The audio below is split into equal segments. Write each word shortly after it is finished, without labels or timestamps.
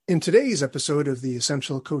In today's episode of the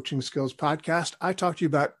Essential Coaching Skills podcast, I talk to you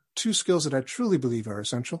about two skills that I truly believe are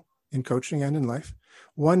essential in coaching and in life.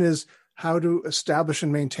 One is how to establish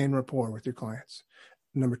and maintain rapport with your clients.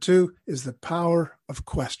 Number two is the power of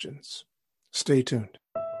questions. Stay tuned.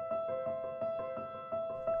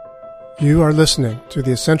 You are listening to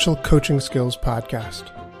the Essential Coaching Skills podcast,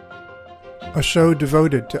 a show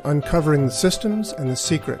devoted to uncovering the systems and the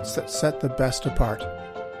secrets that set the best apart,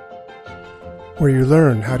 where you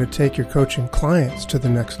learn how to take your coaching clients to the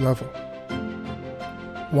next level,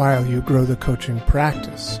 while you grow the coaching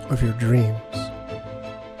practice of your dreams.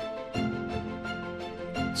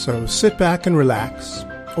 So sit back and relax,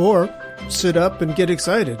 or sit up and get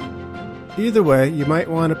excited. Either way, you might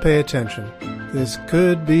want to pay attention. This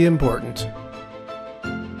could be important.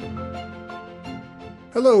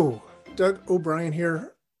 Hello, Doug O'Brien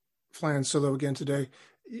here, flying solo again today.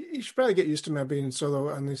 You should probably get used to my being solo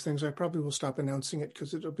on these things. I probably will stop announcing it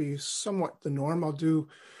because it'll be somewhat the norm. I'll do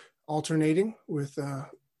alternating with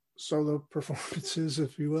solo performances,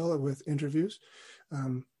 if you will, with interviews.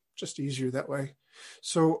 Just easier that way.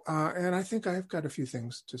 So, and I think I've got a few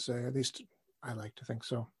things to say. At least I like to think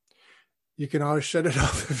so. You can always shut it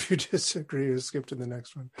off if you disagree or skip to the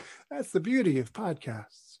next one. That's the beauty of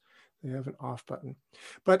podcasts. They have an off button.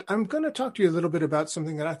 But I'm going to talk to you a little bit about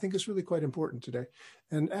something that I think is really quite important today.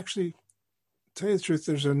 And actually, to tell you the truth,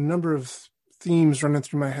 there's a number of themes running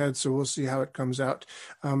through my head, so we'll see how it comes out.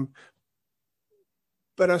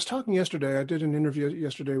 But I was talking yesterday, I did an interview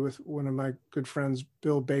yesterday with one of my good friends,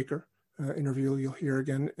 Bill Baker. Interview you'll hear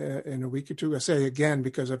again in a week or two. I say again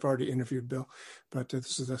because I've already interviewed Bill, but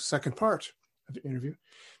this is the second part of the interview.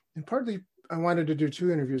 And partly I wanted to do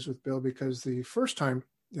two interviews with Bill because the first time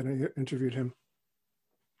that I interviewed him,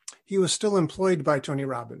 he was still employed by Tony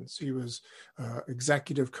Robbins. He was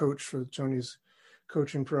executive coach for Tony's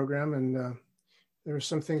coaching program, and there were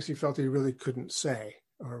some things he felt he really couldn't say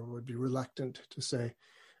or would be reluctant to say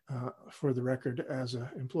for the record as an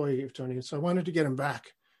employee of Tony. So I wanted to get him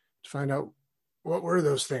back to find out what were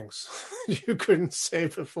those things you couldn't say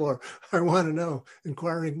before. I want to know.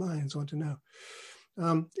 Inquiring minds want to know.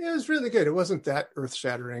 It was really good. It wasn't that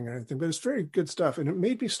earth-shattering or anything, but it's very good stuff. And it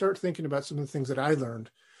made me start thinking about some of the things that I learned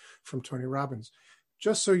from Tony Robbins.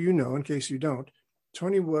 Just so you know, in case you don't,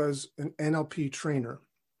 Tony was an NLP trainer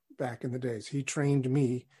back in the days. He trained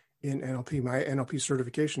me in NLP. My NLP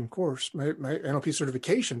certification course, my NLP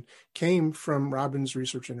certification came from Robbins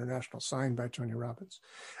Research International, signed by Tony Robbins.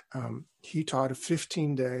 He taught a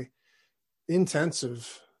 15-day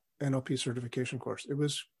intensive NLP certification course. It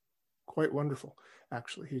was quite wonderful,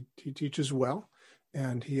 actually. He teaches well,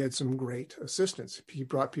 and he had some great assistants. He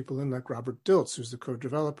brought people in like Robert Dilts, who's the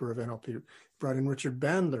co-developer of NLP. He brought in Richard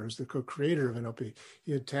Bandler as the co-creator of NLP.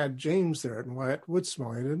 He had Tad James there and Wyatt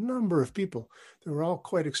Woodsmall. He had a number of people that were all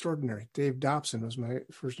quite extraordinary. Dave Dobson was my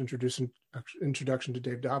first introduction to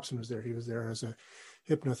Dave Dobson was there. He was there as a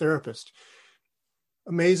hypnotherapist.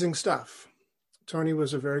 Amazing stuff. Tony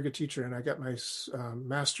was a very good teacher, and I got my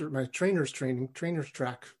my trainer's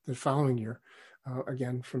track the following year,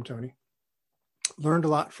 again from Tony. Learned a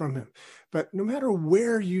lot from him. But no matter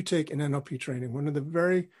where you take an NLP training, one of the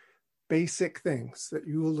very basic things that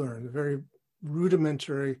you will learn, the very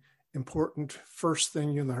rudimentary, important first thing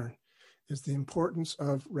you learn is the importance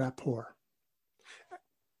of rapport.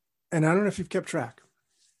 And I don't know if you've kept track,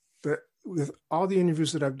 but with all the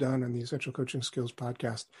interviews that I've done on the Essential Coaching Skills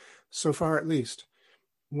podcast, so far at least,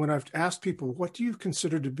 when I've asked people, what do you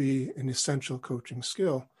consider to be an essential coaching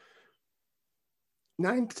skill?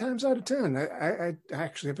 9 times out of 10, I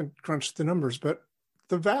actually haven't crunched the numbers, but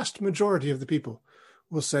the vast majority of the people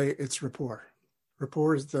will say it's rapport.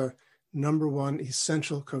 Rapport is the number one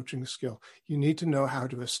essential coaching skill. You need to know how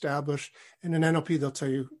to establish, and in NLP, they'll tell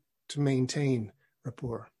you to maintain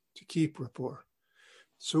rapport, to keep rapport.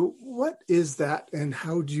 So what is that, and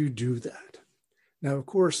how do you do that? Now, of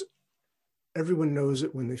course, everyone knows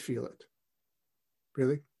it when they feel it.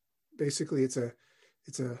 Really? Basically, it's a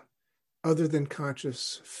other than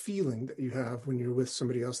conscious feeling that you have when you're with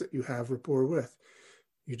somebody else that you have rapport with.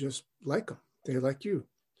 You just like them. They like you.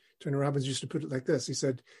 Tony Robbins used to put it like this. He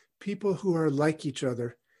said, people who are like each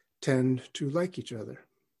other tend to like each other.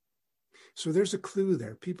 So there's a clue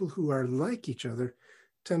there. People who are like each other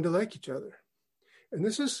tend to like each other. And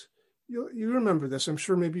this is, you remember this. I'm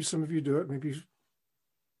sure maybe some of you do it. Maybe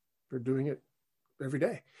you're doing it every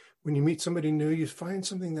day. When you meet somebody new, you find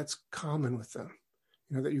something that's common with them,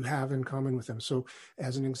 that you have in common with them. So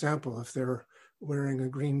as an example, if they're wearing a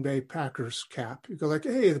Green Bay Packers cap, you go like,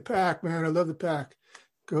 hey, the Pack, man, I love the Pack.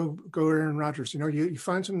 Go Aaron Rodgers. You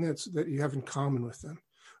find something that you have in common with them.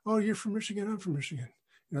 Oh, you're from Michigan, I'm from Michigan.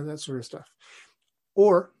 That sort of stuff.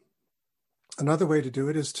 Or Another way to do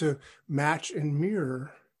it is to match and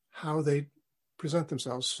mirror how they present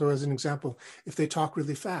themselves. So as an example, if they talk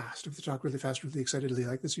really fast, really excitedly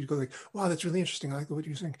like this, you go like, wow, that's really interesting. I like what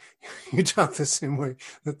you're saying. You talk the same way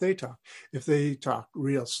that they talk. If they talk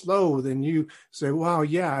real slow, then you say, wow,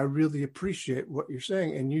 yeah, I really appreciate what you're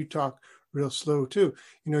saying. And you talk real slow too.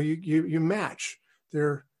 You match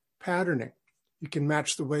their patterning. You can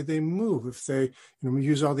match the way they move. If they, we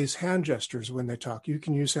use all these hand gestures when they talk. You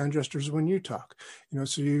can use hand gestures when you talk.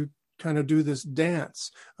 So you kind of do this dance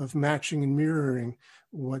of matching and mirroring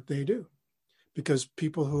what they do, because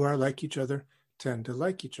people who are like each other tend to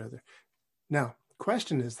like each other. Now, the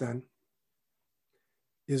question is then,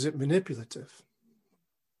 is it manipulative?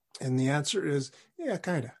 And the answer is, yeah,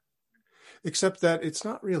 kind of. Except that it's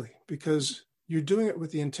not really, because you're doing it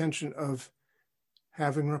with the intention of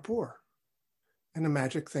having rapport. And a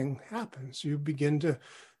magic thing happens. You begin to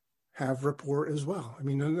have rapport as well. I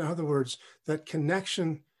mean, in other words, that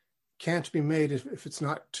connection can't be made if it's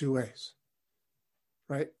not two ways,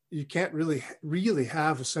 right? You can't really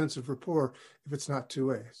have a sense of rapport if it's not two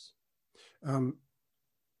ways.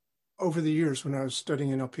 Over the years, when I was studying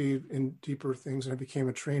NLP in deeper things, and I became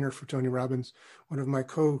a trainer for Tony Robbins, one of my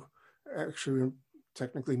actually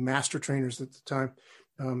technically master trainers at the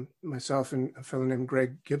time, myself and a fellow named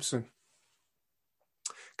Greg Gibson,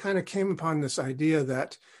 kind of came upon this idea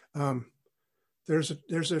that there's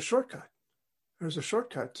a shortcut. There's a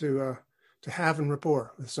shortcut to having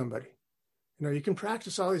rapport with somebody. You can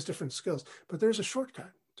practice all these different skills, but there's a shortcut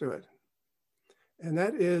to it. And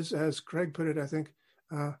that is, as Greg put it, I think,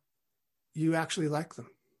 you actually like them.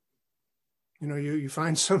 You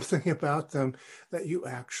find something about them that you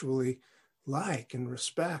actually like and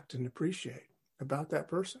respect and appreciate about that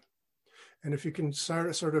person. And if you can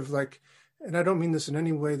sort of like, and I don't mean this in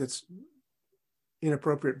any way that's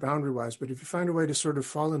inappropriate boundary-wise, but if you find a way to sort of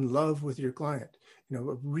fall in love with your client,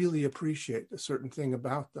 really appreciate a certain thing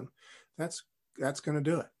about them, that's going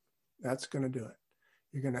to do it. That's going to do it.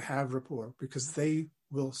 You're going to have rapport because they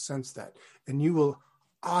will sense that. And you will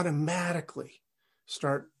automatically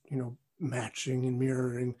start, matching and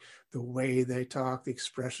mirroring the way they talk, the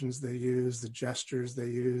expressions they use, the gestures they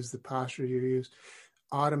use, the posture you use,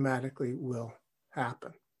 automatically will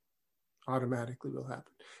happen.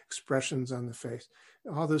 Expressions on the face,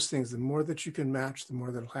 all those things, the more that you can match, the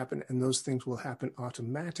more that'll happen. And those things will happen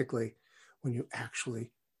automatically when you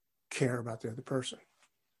actually care about the other person.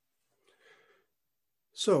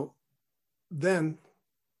 So then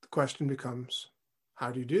the question becomes,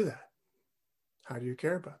 how do you do that? How do you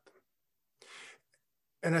care about them?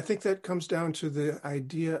 And I think that comes down to the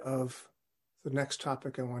idea of the next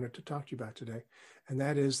topic I wanted to talk to you about today, and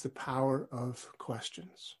that is the power of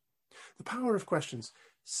questions. The power of questions.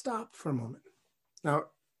 Stop for a moment. Now,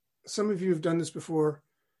 some of you have done this before.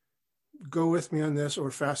 Go with me on this,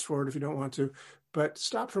 or fast forward if you don't want to, but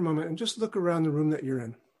stop for a moment and just look around the room that you're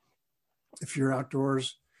in. If you're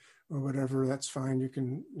outdoors or whatever, that's fine. You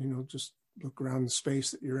can, just look around the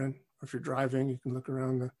space that you're in. Or if you're driving, you can look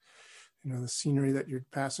around the scenery that you're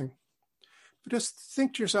passing. But just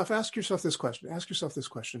think to yourself, ask yourself this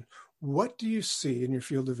question. What do you see in your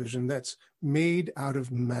field of vision that's made out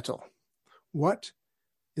of metal? What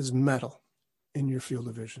is metal in your field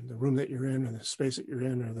of vision? The room that you're in, or the space that you're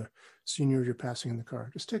in, or the scenery you're passing in the car.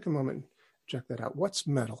 Just take a moment and check that out. What's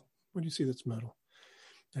metal? What do you see that's metal?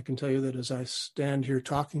 I can tell you that as I stand here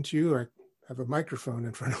talking to you, I have a microphone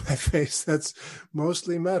in front of my face that's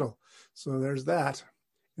mostly metal. So there's that.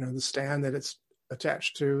 The stand that it's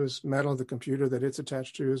attached to is metal. The computer that it's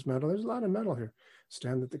attached to is metal. There's a lot of metal here.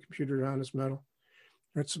 Stand that the computer's on is metal.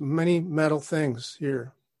 There's many metal things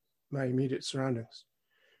here, my immediate surroundings.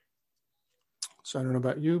 So I don't know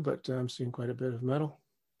about you, but I'm seeing quite a bit of metal.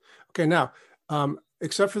 Okay, now,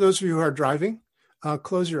 except for those of you who are driving,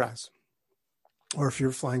 close your eyes. Or if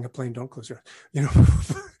you're flying a plane, don't close your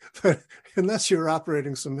eyes. But unless you're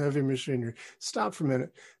operating some heavy machinery, stop for a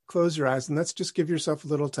minute, close your eyes, and let's just give yourself a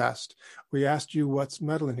little test. We asked you what's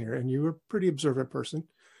metal in here, and you were a pretty observant person.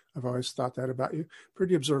 I've always thought that about you,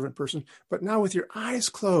 pretty observant person. But now with your eyes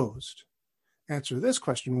closed, answer this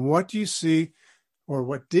question. What do you see, or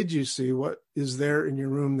what did you see? What is there in your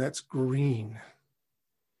room that's green?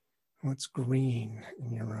 What's green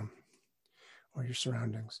in your room or your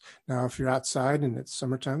surroundings? Now, if you're outside and it's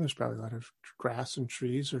summertime, there's probably a lot of grass and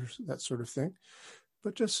trees or that sort of thing.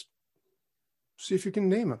 But just see if you can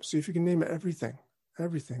name them. See if you can name everything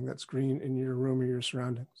that's green in your room or your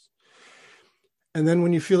surroundings. And then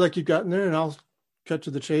when you feel like you've gotten there, and I'll cut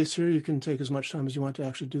to the chase here, you can take as much time as you want to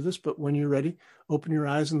actually do this, but when you're ready, open your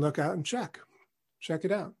eyes and look out and check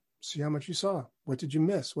it out. See how much you saw. What did you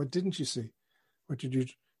miss? What didn't you see? What did you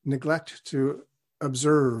neglect to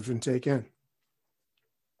observe and take in.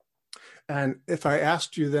 And if I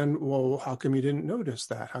asked you then, well, how come you didn't notice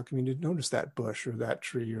that? How come you didn't notice that bush or that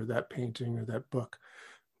tree or that painting or that book?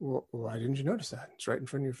 Well, why didn't you notice that? It's right in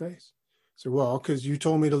front of your face. So, well, because you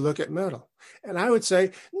told me to look at metal. And I would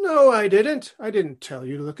say, no, I didn't. I didn't tell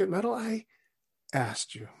you to look at metal. I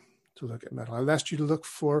asked you to look at metal. I asked you to look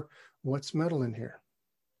for what's metal in here.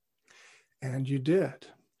 And you did.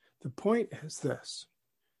 The point is this.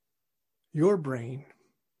 Your brain,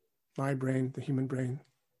 my brain, the human brain,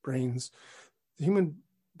 the human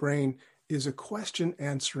brain is a question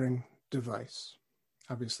answering device.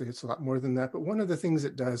 Obviously, it's a lot more than that. But one of the things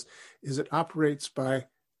it does is it operates by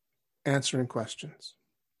answering questions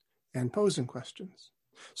and posing questions.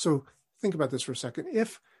 So think about this for a second.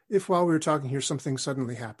 If while we were talking here, something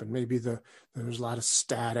suddenly happened, maybe there's a lot of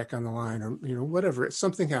static on the line or, whatever,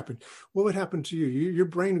 something happened, what would happen to you? Your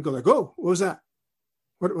brain would go like, oh, what was that?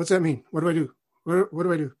 What's that mean? What do I do? What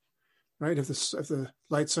do I do? Right? If the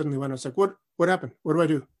light suddenly went, it's like, what happened? What do I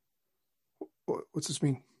do? What's this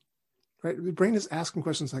mean? Right? The brain is asking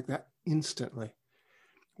questions like that instantly.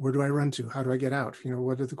 Where do I run to? How do I get out?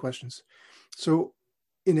 What are the questions? So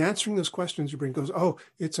in answering those questions, your brain goes, oh,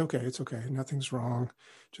 it's okay. Nothing's wrong.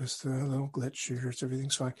 Just a little glitch here.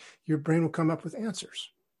 Everything's fine. Your brain will come up with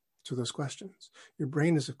answers to those questions. Your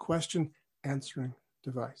brain is a question answering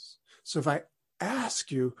device. So if I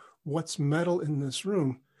ask you what's metal in this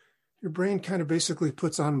room, your brain kind of basically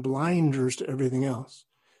puts on blinders to everything else.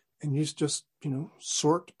 And you just,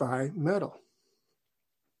 sort by metal.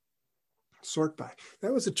 Sort by.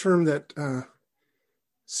 That was a term that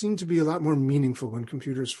seemed to be a lot more meaningful when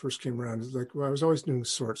computers first came around. It's like, well, I was always doing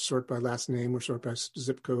sort by last name or sort by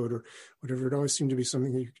zip code or whatever. It always seemed to be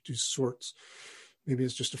something that you could do sorts. Maybe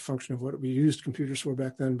it's just a function of what we used computers for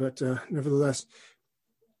back then. But nevertheless,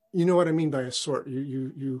 you know what I mean by a sort.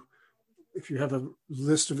 You if you have a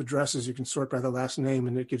list of addresses, you can sort by the last name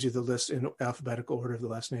and it gives you the list in alphabetical order of the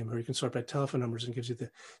last name, or you can sort by telephone numbers and gives you the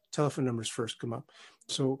telephone numbers first come up.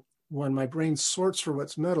 So when my brain sorts for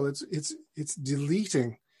what's metal, it's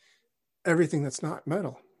deleting everything that's not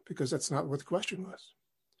metal because that's not what the question was.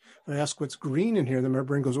 If I ask what's green in here, then my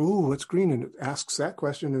brain goes, oh, what's green? And it asks that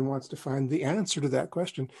question and wants to find the answer to that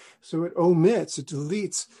question. So it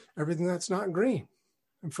deletes everything that's not green.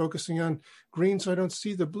 I'm focusing on green so I don't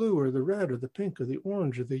see the blue or the red or the pink or the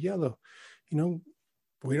orange or the yellow.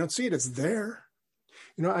 We don't see it. It's there.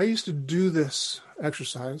 I used to do this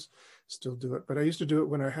exercise, still do it, but I used to do it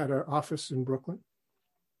when I had an office in Brooklyn,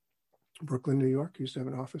 New York. I used to have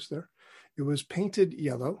an office there. It was painted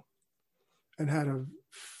yellow and had a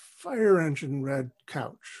fire engine red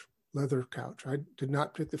couch, leather couch. I did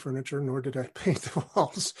not pick the furniture, nor did I paint the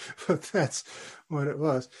walls, but that's what it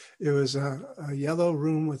was. It was a yellow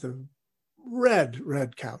room with a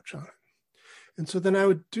red couch on it. And so then I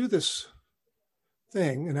would do this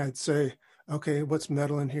thing and I'd say, okay, what's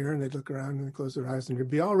metal in here? And they'd look around and they'd close their eyes and you'd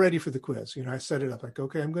be all ready for the quiz. I set it up like,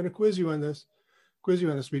 okay, I'm going to quiz you on this.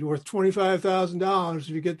 It'll be worth $25,000 if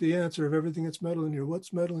you get the answer of everything that's metal in here.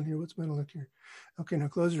 What's metal in here? What's metal in here? Okay, now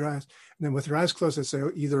close your eyes. And then with your eyes closed, I'd say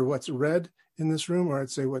either what's red in this room or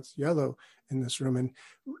I'd say what's yellow in this room. And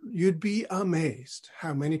you'd be amazed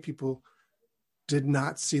how many people did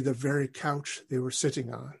not see the very couch they were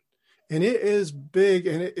sitting on. And it is big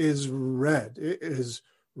and it is red. It is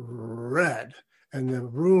red. And the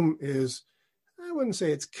room is, I wouldn't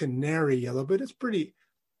say it's canary yellow, but it's pretty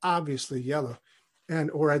obviously yellow.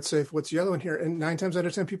 Or I'd say what's yellow in here. And 9 times out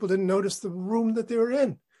of 10, people didn't notice the room that they were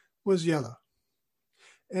in was yellow.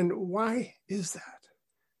 And why is that?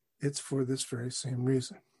 It's for this very same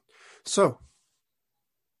reason. So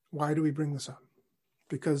why do we bring this up?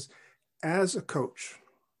 Because as a coach,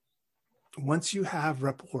 once you have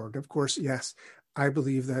rapport, of course, yes, I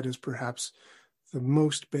believe that is perhaps the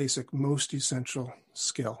most basic, most essential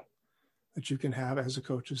skill that you can have as a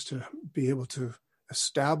coach is to be able to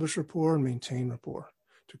establish rapport and maintain rapport,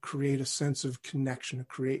 to create a sense of connection, to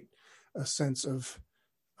create a sense of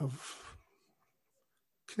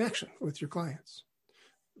connection with your clients,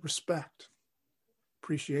 respect,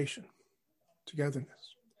 appreciation,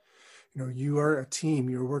 togetherness. You are a team.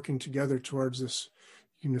 You're working together towards this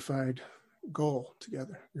unified goal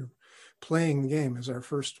together. You're playing the game. As our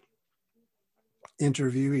first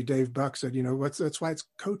interviewee, Dave Buck, said, that's why it's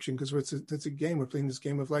coaching, because it's a game. We're playing this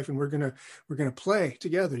game of life, and we're gonna play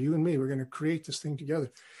together, you and me. We're gonna create this thing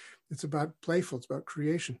together. It's about playful. It's about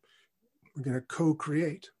creation. We're gonna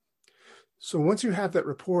co-create. So once you have that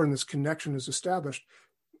rapport and this connection is established,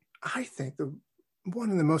 I think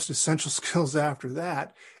one of the most essential skills after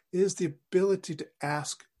that is the ability to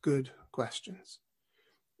ask good questions.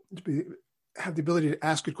 To be have the ability to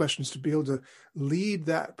ask good questions, to be able to lead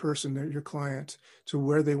that person, your client, to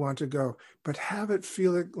where they want to go, but have it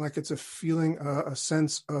feel like it's a feeling, a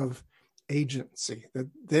sense of agency, that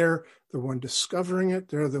they're the one discovering it.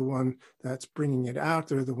 They're the one that's bringing it out.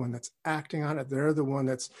 They're the one that's acting on it. They're the one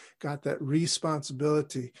that's got that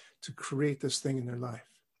responsibility to create this thing in their life.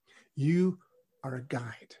 You are a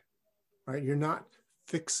guide, right? You're not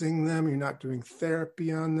fixing them. You're not doing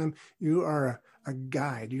therapy on them. You are a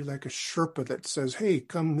guide. You're like a Sherpa that says, hey,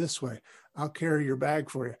 come this way. I'll carry your bag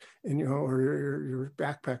for you, and or your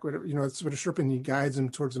backpack, whatever. It's what a Sherpa, and he guides them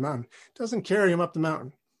towards the mountain. Doesn't carry him up the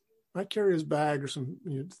mountain. Might carry his bag or some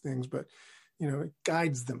things, but it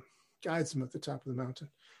guides them at the top of the mountain,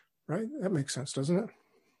 right? That makes sense, doesn't it?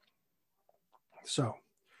 So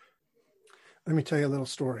let me tell you a little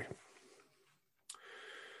story.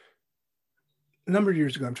 A number of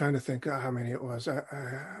years ago, I'm trying to think how many it was.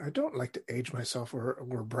 I don't like to age myself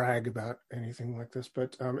or brag about anything like this,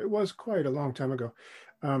 but it was quite a long time ago.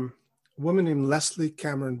 A woman named Leslie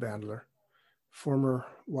Cameron Bandler, former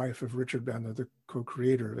wife of Richard Bandler, the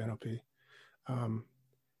co-creator of NLP,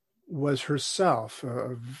 was herself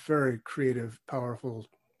a very creative, powerful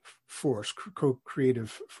force,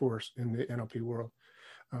 co-creative force in the NLP world.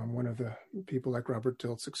 One of the people like Robert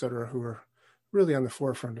Dilts, et cetera, who are really on the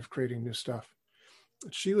forefront of creating new stuff.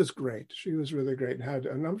 She was great. She was really great.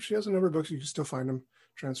 And she has a number of books. You can still find them.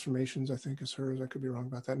 Transformations, I think, is hers. I could be wrong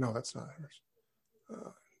about that. No, that's not hers.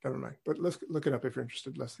 Never mind. But let's look it up if you're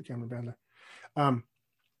interested. Leslie Cameron Bandler.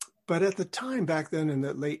 But at the time, back then in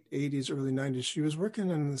the late 80s, early 90s, she was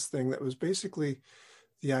working on this thing that was basically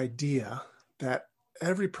the idea that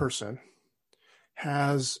every person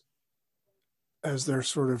has as their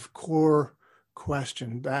sort of core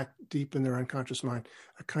question back deep in their unconscious mind,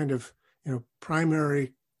 a kind of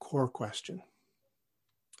primary core question.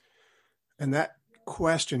 And that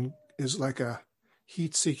question is like a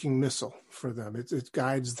heat-seeking missile for them. It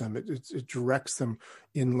guides them. It directs them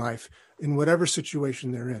in life, in whatever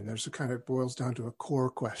situation they're in. There's a kind of boils down to a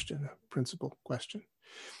core question, a principal question.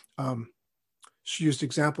 She used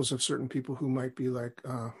examples of certain people who might be like,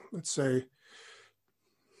 let's say,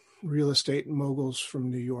 real estate moguls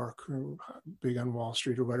from New York, who big on Wall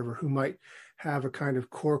Street or whatever, who might have a kind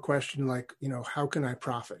of core question like, how can I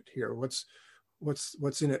profit here? What's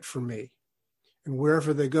in it for me? And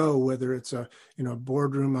wherever they go, whether it's a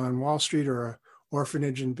boardroom on Wall Street or a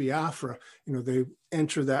orphanage in Biafra, they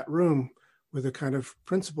enter that room with a kind of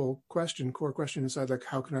principal question, core question inside, like,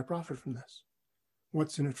 how can I profit from this?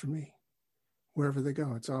 What's in it for me? Wherever they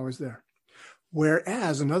go, it's always there.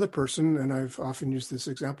 Whereas another person, and I've often used this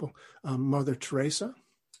example, Mother Teresa,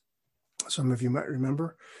 some of you might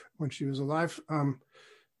remember when she was alive.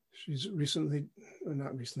 She's not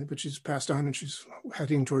recently, but she's passed on and she's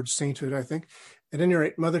heading towards sainthood, I think. At any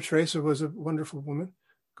rate, Mother Teresa was a wonderful woman,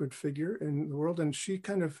 good figure in the world. And she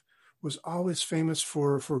kind of was always famous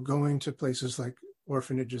for going to places like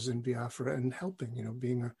orphanages in Biafra and helping,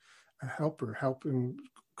 being a helper, helping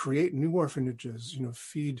create new orphanages,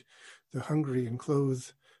 feed the hungry and clothe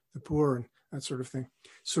the poor and that sort of thing.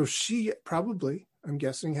 So she probably, I'm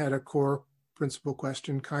guessing, had a core principal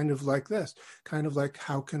question kind of like this, kind of like,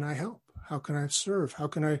 how can I help? How can I serve? How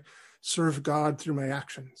can I serve God through my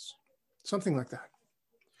actions? Something like that.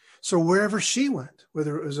 So wherever she went,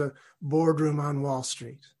 whether it was a boardroom on Wall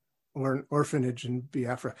Street or an orphanage in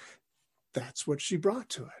Biafra, that's what she brought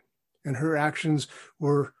to it. And her actions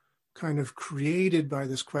were kind of created by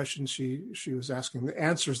this question she was asking, the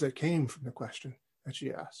answers that came from the question that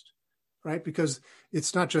she asked, right? Because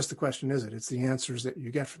it's not just the question, is it? It's the answers that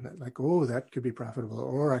you get from that. Like, oh, that could be profitable,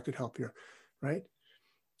 or I could help here, right?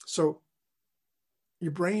 So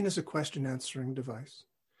your brain is a question answering device,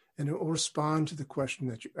 and it will respond to the question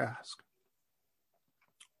that you ask.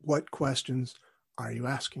 What questions are you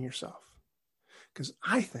asking yourself? Because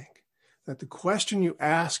I think that the question you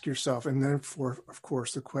ask yourself, and therefore, of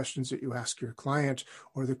course, the questions that you ask your client,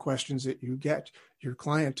 or the questions that you get your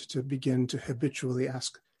client to begin to habitually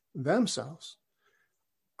ask themselves,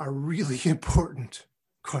 are really important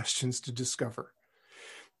questions to discover.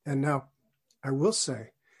 And now, I will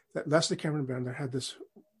say that Leslie Cameron Bandler had this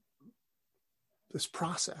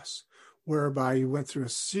process whereby you went through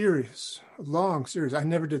a long series, I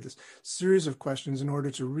never did this, series of questions in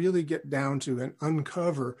order to really get down to and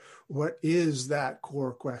uncover what is that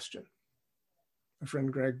core question. My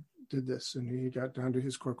friend Greg did this and he got down to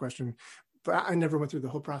his core question, but I never went through the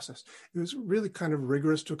whole process. It was really kind of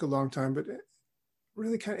rigorous, took a long time, but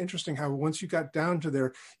really kind of interesting how once you got down to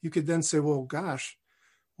there, you could then say, well, gosh,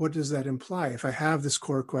 what does that imply? If I have this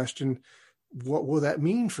core question, what will that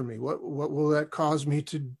mean for me? What will that cause me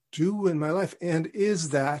to do in my life? And is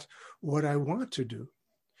that what I want to do?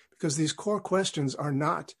 Because these core questions are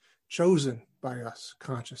not chosen by us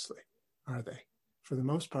consciously, are they? For the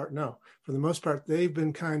most part, no. For the most part, they've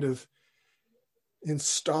been kind of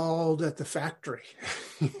installed at the factory,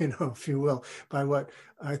 if you will, by what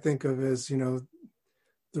I think of as,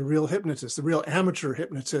 the real hypnotists, the real amateur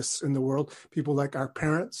hypnotists in the world, people like our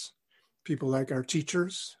parents, people like our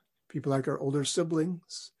teachers, people like our older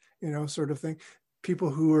siblings, sort of thing.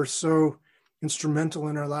 People who are so instrumental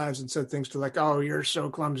in our lives and said things to like, oh, you're so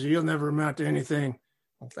clumsy, you'll never amount to anything.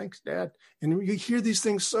 Well, thanks, Dad. And you hear these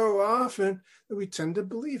things so often that we tend to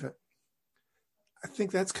believe it. I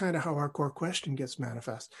think that's kind of how our core question gets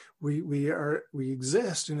manifest. We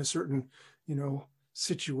exist in a certain,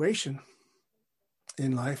 situation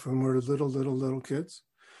in life when we're little kids,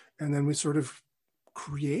 and then we sort of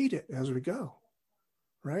create it as we go,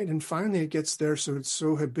 right? And finally it gets there, so it's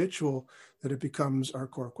so habitual that it becomes our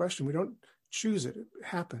core question. We don't choose it; it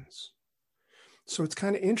happens. So it's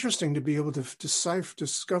kind of interesting to be able to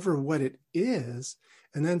discover what it is,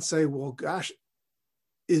 and then say, well, gosh,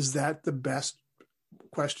 is that the best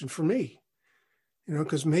question for me?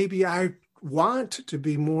 Because maybe I want to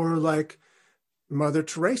be more like Mother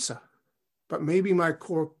Teresa, but maybe my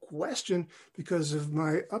core question, because of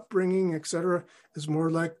my upbringing, etc., is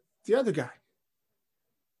more like the other guy.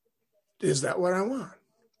 Is that what I want?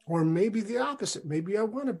 Or maybe the opposite. Maybe I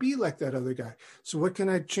want to be like that other guy. So what can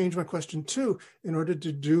I change my question to in order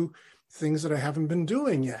to do things that I haven't been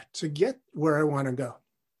doing yet to get where I want to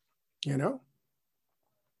go?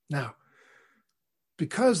 Now,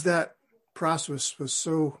 because that process was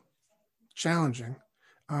so challenging,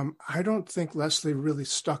 I don't think Leslie really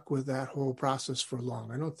stuck with that whole process for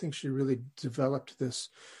long. I don't think she really developed this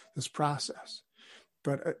process.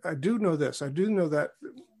 But I do know this. I do know that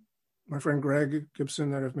my friend Greg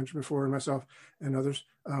Gibson, that I've mentioned before, and myself and others,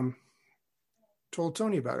 told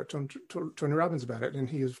Tony about it, Tony Robbins about it. And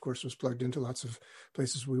he, of course, was plugged into lots of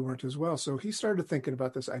places we weren't as well. So he started thinking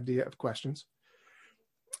about this idea of questions.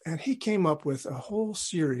 And he came up with a whole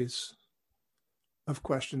series of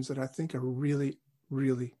questions that I think are really,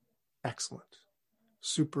 really excellent.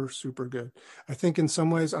 Super, super good. I think in some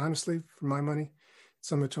ways, honestly, for my money,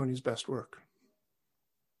 some of Tony's best work.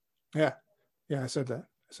 Yeah, I said that.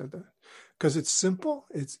 Because it's simple,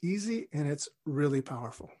 it's easy, and it's really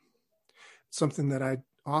powerful. It's something that I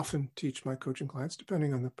often teach my coaching clients,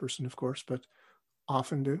 depending on the person, of course, but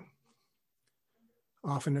often do.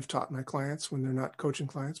 Often have taught my clients when they're not coaching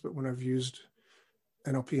clients, but when I've used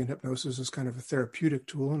NLP and hypnosis as kind of a therapeutic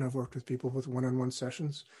tool, and I've worked with people with one-on-one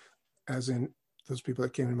sessions, as in those people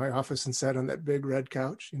that came in my office and sat on that big red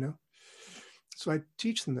couch, So I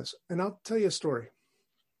teach them this. And I'll tell you a story.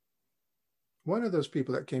 One of those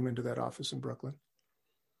people that came into that office in Brooklyn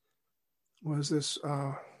was this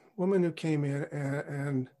woman who came in,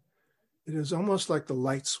 and it was almost like the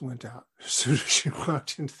lights went out as soon as she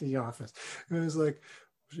walked into the office. It was like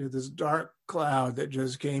she had this dark cloud that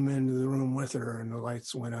just came into the room with her, and the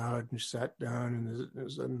lights went out, and she sat down in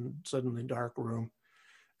this suddenly dark room.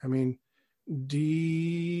 I mean,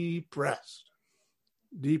 depressed.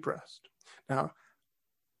 Now,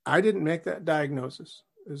 I didn't make that diagnosis.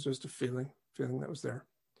 It was just a feeling that was there.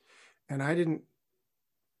 And I didn't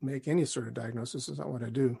make any sort of diagnosis. It's not what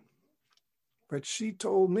I do. But she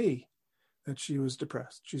told me that she was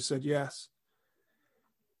depressed. She said, yes,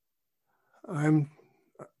 I'm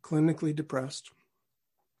clinically depressed.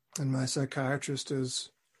 And my psychiatrist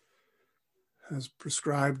has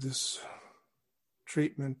prescribed this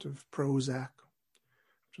treatment of Prozac,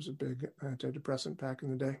 which was a big antidepressant back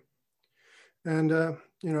in the day. And,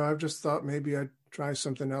 I've just thought maybe I'd try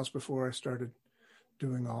something else before I started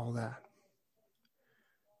doing all that.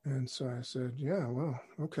 And so I said, yeah, well,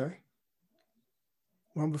 okay.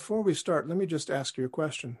 Well, before we start, let me just ask you a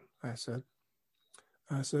question, I said,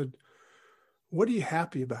 what are you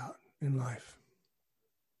happy about in life?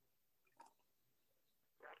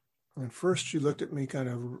 And first she looked at me, kind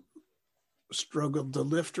of struggled to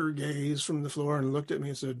lift her gaze from the floor and looked at me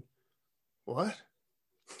and said, what?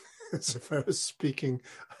 As if I was speaking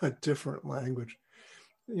a different language.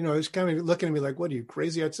 It's kind of looking at me like, what are you,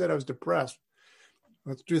 crazy? I said I was depressed.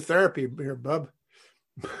 Let's do therapy here, bub.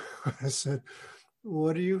 I said,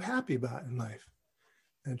 what are you happy about in life?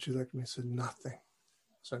 And she looked at me and said, nothing. I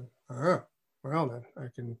said, well then I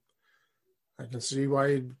can see why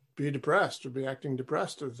you'd be depressed or be acting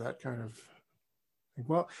depressed with that kind of thing.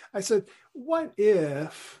 Well, I said, what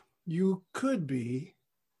if you could be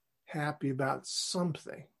happy about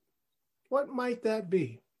something? What might that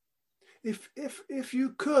be? If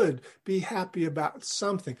you could be happy about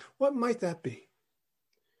something, what might that be?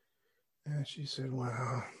 And she said,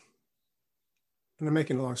 well, and I'm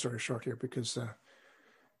making a long story short here because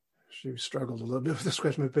she struggled a little bit with this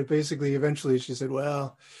question, but basically, eventually she said,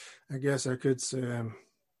 well, I guess I could say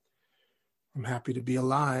I'm happy to be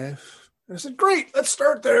alive. And I said, great, let's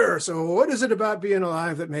start there. So what is it about being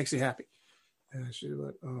alive that makes you happy? And she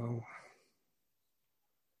went, oh,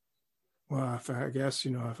 well, if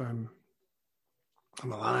I'm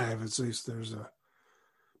alive, at least there's a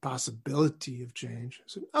possibility of change. I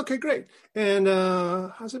said, okay, great. And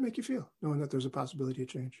how does it make you feel, knowing that there's a possibility of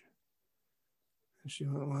change? And she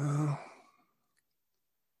went, well, I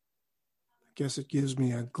guess it gives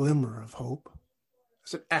me a glimmer of hope. I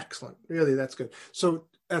said, excellent. Really, that's good. So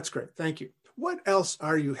that's great. Thank you. What else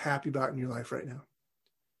are you happy about in your life right now?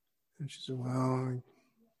 And she said, well, I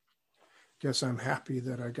guess I'm happy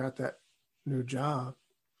that I got that new job.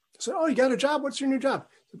 I said, oh, you got a job? What's your new job?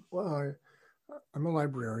 I said, well, I'm a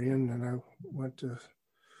librarian, and I went to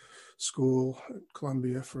school at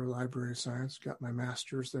Columbia for library science, got my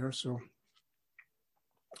master's there. So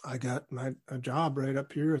I got a job right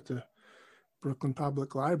up here at the Brooklyn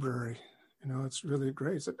Public Library. It's really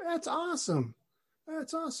great. I said, that's awesome.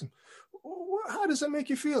 That's awesome. How does that make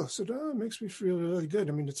you feel? I said, oh, it makes me feel really good.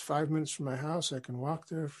 I mean, it's 5 minutes from my house. I can walk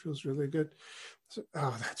there. It feels really good. I said,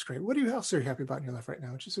 oh, that's great. What else are you happy about in your life right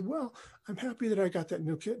now? And she said, well, I'm happy that I got that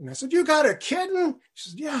new kitten. I said, you got a kitten?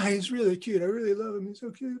 She said, yeah, he's really cute. I really love him. He's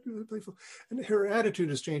so cute, really playful. And her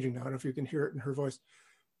attitude is changing now. I don't know if you can hear it in her voice.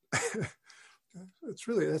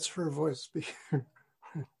 That's her voice speaking.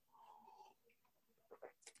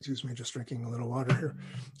 Excuse me, just drinking a little water here.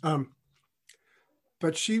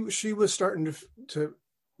 But she was starting to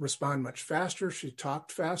respond much faster. She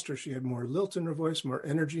talked faster. She had more lilt in her voice, more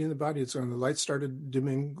energy in the body. So the lights started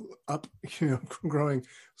dimming up, growing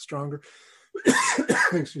stronger.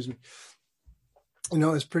 Excuse me.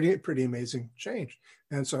 It's pretty amazing change.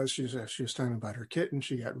 And so she was telling me about her kitten.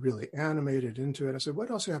 She got really animated into it. I said, what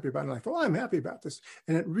else are you happy about in life? Well, I'm happy about this.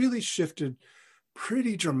 And it really shifted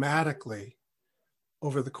pretty dramatically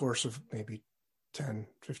over the course of maybe 10,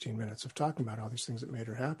 15 minutes of talking about all these things that made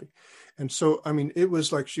her happy. And so, I mean, it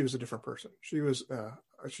was like she was a different person.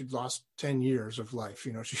 She'd lost 10 years of life.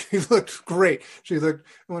 She looked great. She looked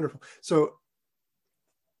wonderful. So,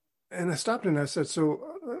 and I stopped and I said, so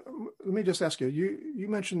let me just ask you, you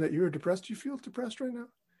mentioned that you were depressed. Do you feel depressed right now?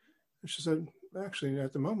 And she said, actually,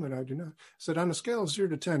 at the moment, I do not. I said, on a scale of 0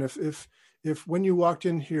 to 10, if when you walked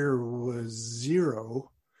in here was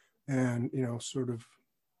 0 and, sort of,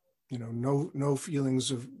 no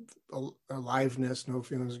feelings of aliveness, no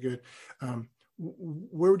feelings of good.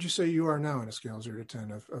 Where would you say you are now on a scale of 0 to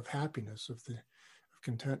 10 of happiness, of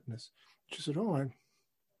contentness? She said, oh,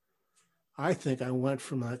 I think I went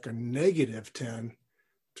from like a negative 10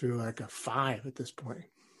 to like a 5 at this point.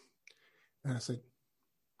 And I said,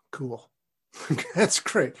 cool. That's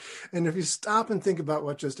great. And if you stop and think about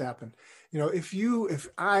what just happened,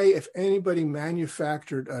 if anybody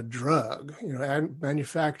manufactured a drug,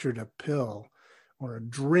 manufactured a pill or a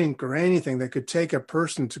drink or anything that could take a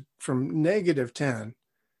person from negative 10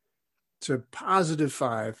 to positive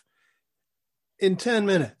 5 in 10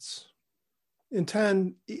 minutes,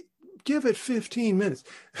 give it 15 minutes,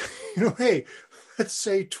 hey, let's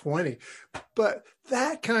say 20, but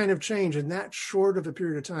that kind of change in that short of a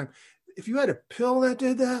period of time, if you had a pill that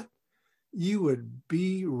did that, you would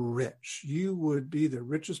be rich. You would be the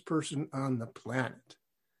richest person on the planet,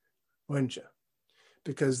 wouldn't you?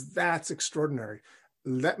 Because that's extraordinary.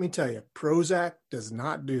 Let me tell you, Prozac does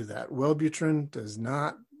not do that. Wellbutrin does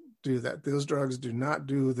not do that. Those drugs do not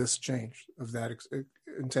do this change of that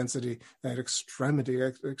intensity, that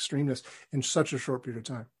extremeness in such a short period of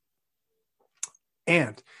time.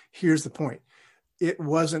 And here's the point. It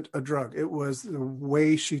wasn't a drug. It was the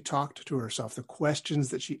way she talked to herself, the questions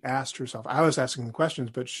that she asked herself. I was asking the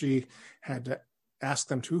questions, but she had to ask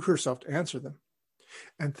them to herself to answer them.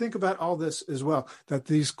 And think about all this as well, that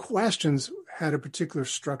these questions had a particular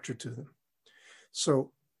structure to them.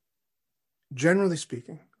 So generally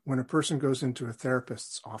speaking, when a person goes into a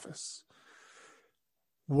therapist's office,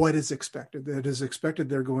 what is expected? It is expected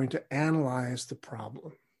they're going to analyze the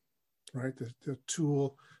problem, right? The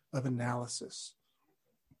tool of analysis.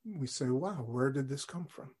 We say, wow, where did this come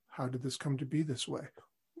from? How did this come to be this way?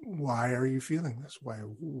 Why are you feeling this way?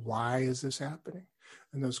 Why is this happening?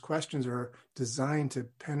 And those questions are designed to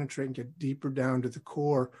penetrate and get deeper down to the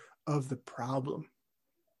core of the problem.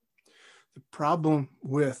 The problem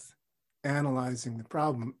with analyzing the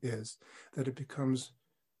problem is that it becomes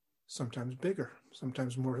sometimes bigger,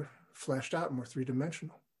 sometimes more fleshed out, more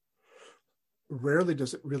three-dimensional. rarely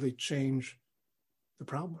does it really change the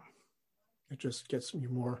problem. It just gets you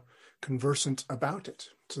more conversant about it.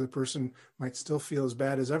 So the person might still feel as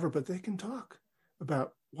bad as ever, but they can talk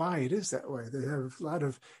about why it is that way. They have a lot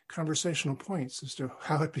of conversational points as to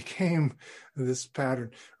how it became this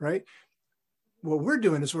pattern, right? What we're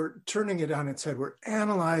doing is we're turning it on its head. We're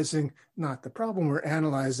analyzing not the problem, we're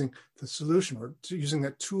analyzing the solution. We're using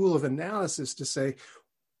that tool of analysis to say,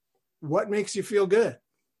 what makes you feel good?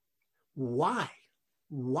 Why?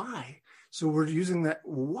 Why? So we're using that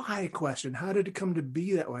why question. How did it come to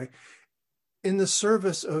be that way? In the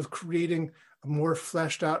service of creating a more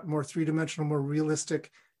fleshed out, more three-dimensional, more realistic,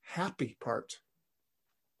 happy part.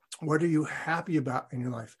 What are you happy about in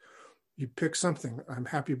your life? You pick something. I'm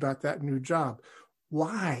happy about that new job.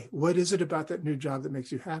 Why? What is it about that new job that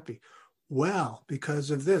makes you happy? Well,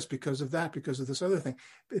 because of this, because of that, because of this other thing.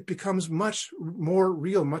 It becomes much more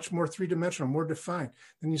real, much more three-dimensional, more defined.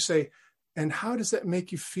 Then you say, and how does that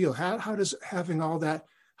make you feel? How does having all that,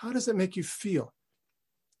 how does that make you feel?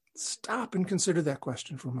 Stop and consider that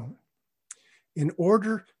question for a moment. In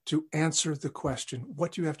order to answer the question,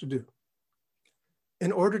 what do you have to do?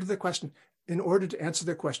 In order to answer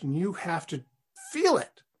the question, you have to feel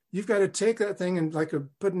it. You've got to take that thing and like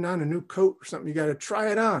putting on a new coat or something. You got to try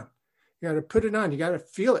it on. You got to put it on. You got to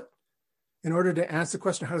feel it in order to answer the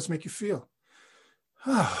question, how does it make you feel?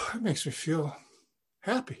 Oh, it makes me feel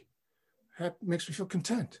happy. It makes me feel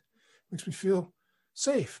content. It makes me feel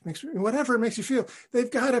safe. Whatever it makes you feel. They've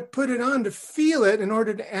got to put it on to feel it in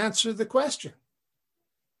order to answer the question.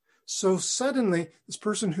 So suddenly, this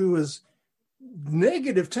person who is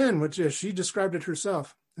 -10, which she described it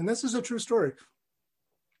herself, and this is a true story.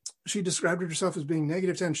 She described it herself as being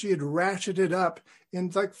 -10. She had ratcheted up in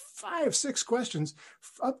like 5, 6 questions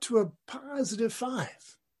up to a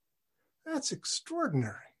 +5. That's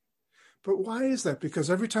extraordinary. But why is that?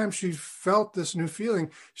 Because every time she felt this new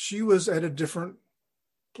feeling, she was at a different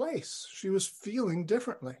place. She was feeling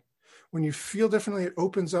differently. When you feel differently, it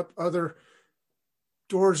opens up other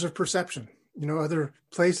doors of perception, other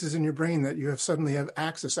places in your brain that you suddenly have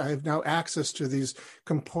access. I have now access to these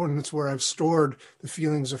components where I've stored the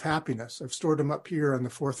feelings of happiness. I've stored them up here on the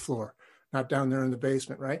 4th floor, not down there in the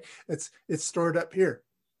basement, right? It's stored up here.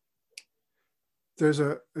 There's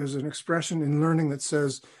an expression in learning that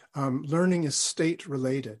says learning is state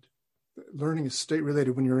related. Learning is state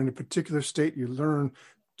related. When you're in a particular state, you learn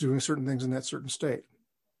doing certain things in that certain state.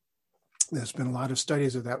 There's been a lot of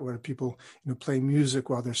studies of that where people play music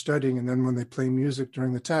while they're studying, and then when they play music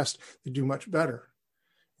during the test, they do much better.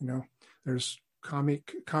 There's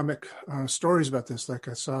comic stories about this. Like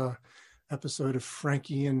I saw an episode of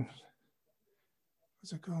Frankie and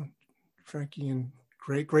what's it called? Frankie and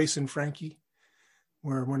Grace and Frankie,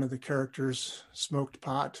 where one of the characters smoked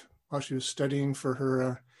pot while she was studying for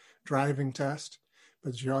her driving test,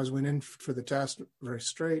 but she always went in for the test very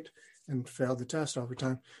straight and failed the test every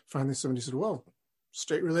time. Finally, somebody said, well,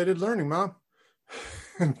 state-related learning, Mom,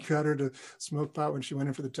 and got her to smoke pot when she went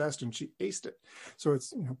in for the test, and she aced it. So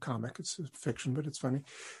it's comic, it's fiction, but it's funny.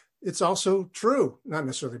 It's also true, not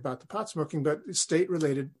necessarily about the pot smoking, but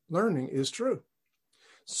state-related learning is true.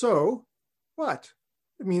 So what?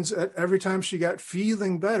 It means that every time she got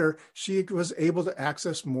feeling better, she was able to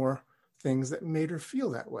access more things that made her feel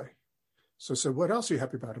that way. So what else are you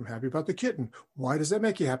happy about? I'm happy about the kitten. Why does that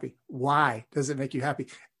make you happy? Why does it make you happy?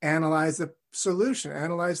 Analyze the solution.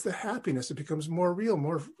 Analyze the happiness. It becomes more real,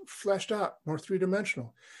 more fleshed out, more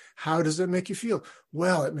three-dimensional. How does it make you feel?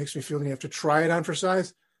 Well, it makes me feel, and you have to try it on for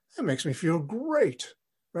size. That makes me feel great,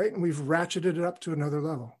 right? And we've ratcheted it up to another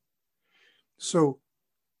level. So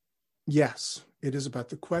yes, it is about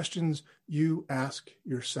the questions you ask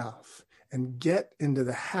yourself, and get into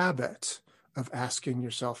the habit of asking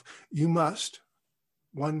yourself.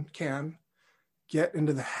 One can get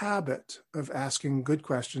into the habit of asking good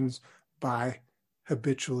questions by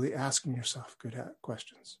habitually asking yourself good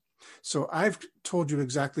questions. So I've told you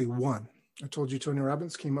exactly one. I told you Tony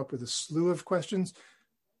Robbins came up with a slew of questions.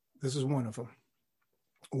 This is one of them.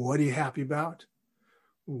 What are you happy about?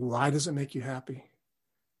 Why does it make you happy?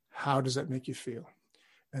 How does that make you feel?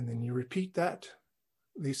 And then you repeat that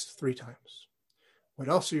at least 3 times. What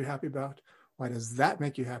else are you happy about? Why does that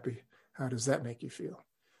make you happy? How does that make you feel?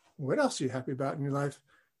 What else are you happy about in your life?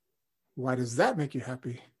 Why does that make you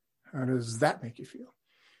happy? How does that make you feel?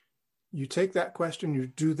 You take that question, you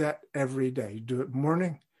do that every day. You do it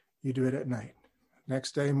morning, you do it at night.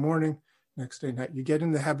 Next day, morning, next day, night. You get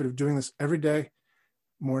in the habit of doing this every day,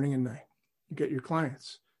 morning and night. You get your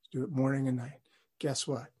clients, do it morning and night. Guess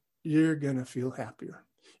what? You're going to feel happier.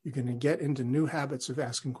 You're going to get into new habits of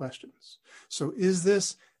asking questions. So is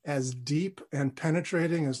this as deep and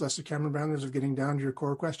penetrating as Lester Cameron Brown's of getting down to your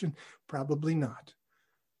core question? Probably not.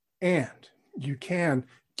 And you can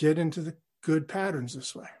get into the good patterns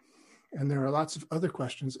this way. And there are lots of other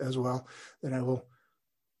questions as well that I will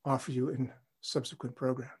offer you in subsequent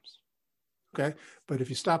programs. Okay? But if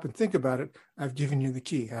you stop and think about it, I've given you the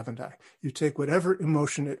key, haven't I? You take whatever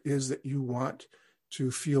emotion it is that you want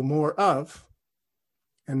to feel more of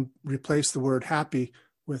and replace the word happy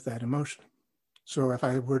with that emotion. So if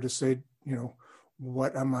I were to say,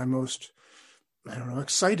 what am I most,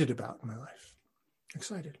 excited about in my life?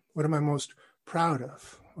 Excited. What am I most proud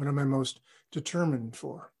of? What am I most determined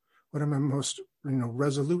for? What am I most,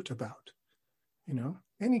 resolute about?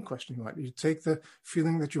 Any question you want. You take the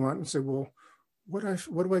feeling that you want and say, well, what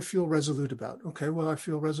do I feel resolute about? Okay, well, I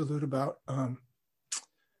feel resolute about,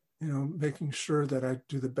 making sure that I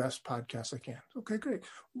do the best podcast I can. Okay, great.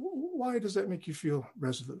 Why does that make you feel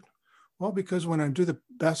resolute? Well, because when I do the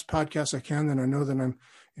best podcast I can, then I know that I'm,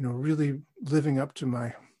 really living up to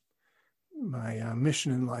my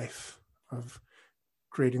mission in life of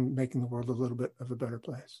making the world a little bit of a better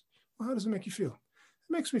place. Well, how does it make you feel?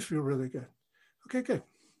 It makes me feel really good. Okay, good.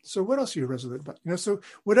 So what else are you resolute about? So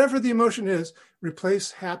whatever the emotion is, replace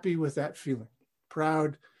happy with that feeling.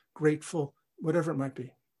 Proud, grateful, whatever it might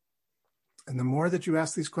be. And the more that you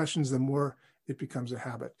ask these questions, the more it becomes a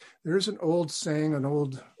habit. There is an old saying, I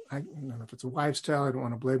don't know if it's a wives' tale. I don't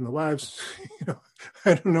want to blame the wives.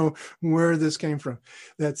 I don't know where this came from.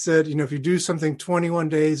 That said, if you do something 21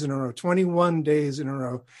 days in a row,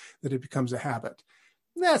 that it becomes a habit.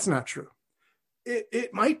 That's not true.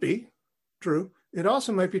 It might be true. It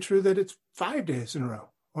also might be true that it's 5 days in a row,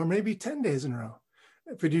 or maybe 10 days in a row.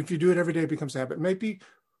 But if you do it every day, it becomes a habit. It might be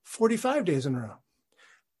 45 days in a row.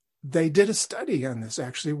 They did a study on this,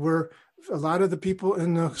 actually, where a lot of the people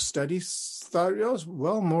in the study thought it was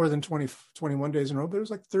well more than 21 days in a row, but it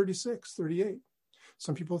was like 36, 38.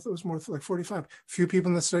 Some people thought it was more like 45. Few people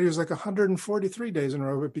in the study, it was like 143 days in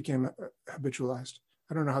a row it became habitualized.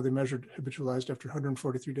 I don't know how they measured habitualized after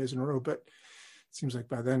 143 days in a row, but it seems like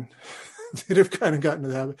by then they'd have kind of gotten to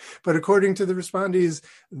the habit. But according to the respondees,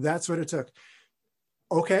 that's what it took.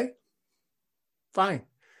 Okay, fine.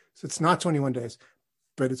 So it's not 21 days.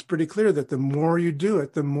 But it's pretty clear that the more you do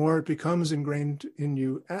it, the more it becomes ingrained in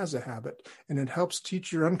you as a habit. And it helps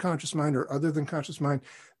teach your unconscious mind, or other than conscious mind,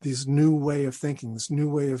 this new way of thinking, this new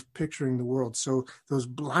way of picturing the world. So those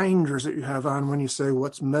blinders that you have on when you say,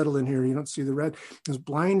 what's metal in here? You don't see the red. Those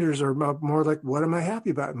blinders are more like, what am I happy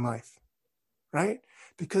about in life? Right?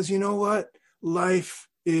 Because you know what? Life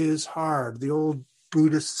is hard. The old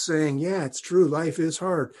Buddhist saying, yeah, it's true. Life is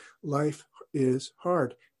hard. Life is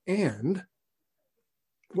hard. And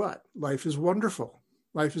what? Life is wonderful.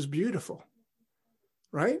 Life is beautiful,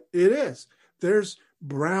 right? It is. There's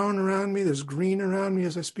brown around me. There's green around me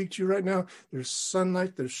as I speak to you right now. There's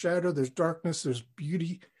sunlight, there's shadow, there's darkness, there's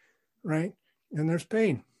beauty, right? And there's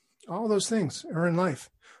pain. All those things are in life.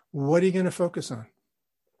 What are you going to focus on?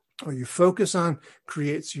 What you focus on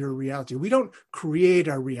creates your reality. We don't create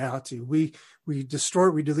our reality. We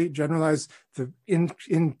distort, we delete, generalize the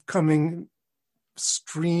incoming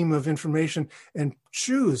stream of information and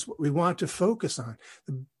choose what we want to focus on.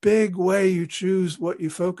 The big way you choose what you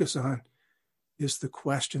focus on is the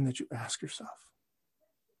question that you ask yourself.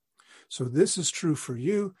 So this is true for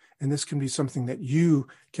you, and this can be something that you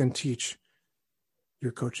can teach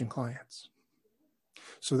your coaching clients.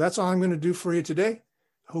 So that's all I'm going to do for you today.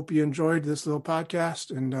 Hope you enjoyed this little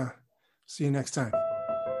podcast, and see you next time.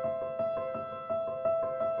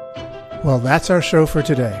 Well, that's our show for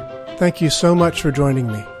today. Thank you so much for joining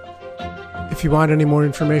me. If you want any more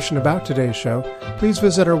information about today's show, please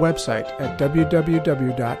visit our website at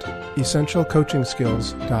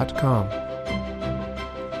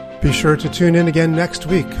www.essentialcoachingskills.com. Be sure to tune in again next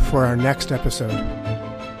week for our next episode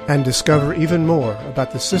and discover even more about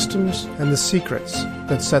the systems and the secrets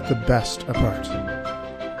that set the best apart.